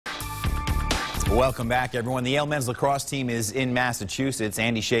Welcome back, everyone. The Yale men's lacrosse team is in Massachusetts.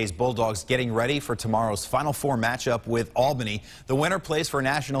 Andy Shay's Bulldogs getting ready for tomorrow's Final Four matchup with Albany. The winner plays for a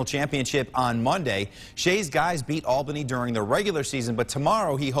national championship on Monday. Shay's guys beat Albany during the regular season, but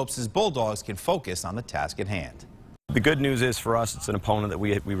tomorrow he hopes his Bulldogs can focus on the task at hand. The good news is for us, it's an opponent that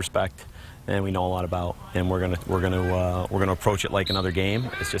we respect and we know a lot about, and we're gonna approach it like another game.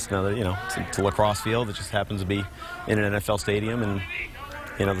 It's just another, it's a lacrosse field. It just happens to be in an NFL stadium, and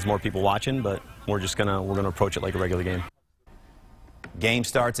there's more people watching, but we're gonna approach it like a regular game. Game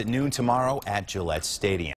starts at noon tomorrow at Gillette Stadium.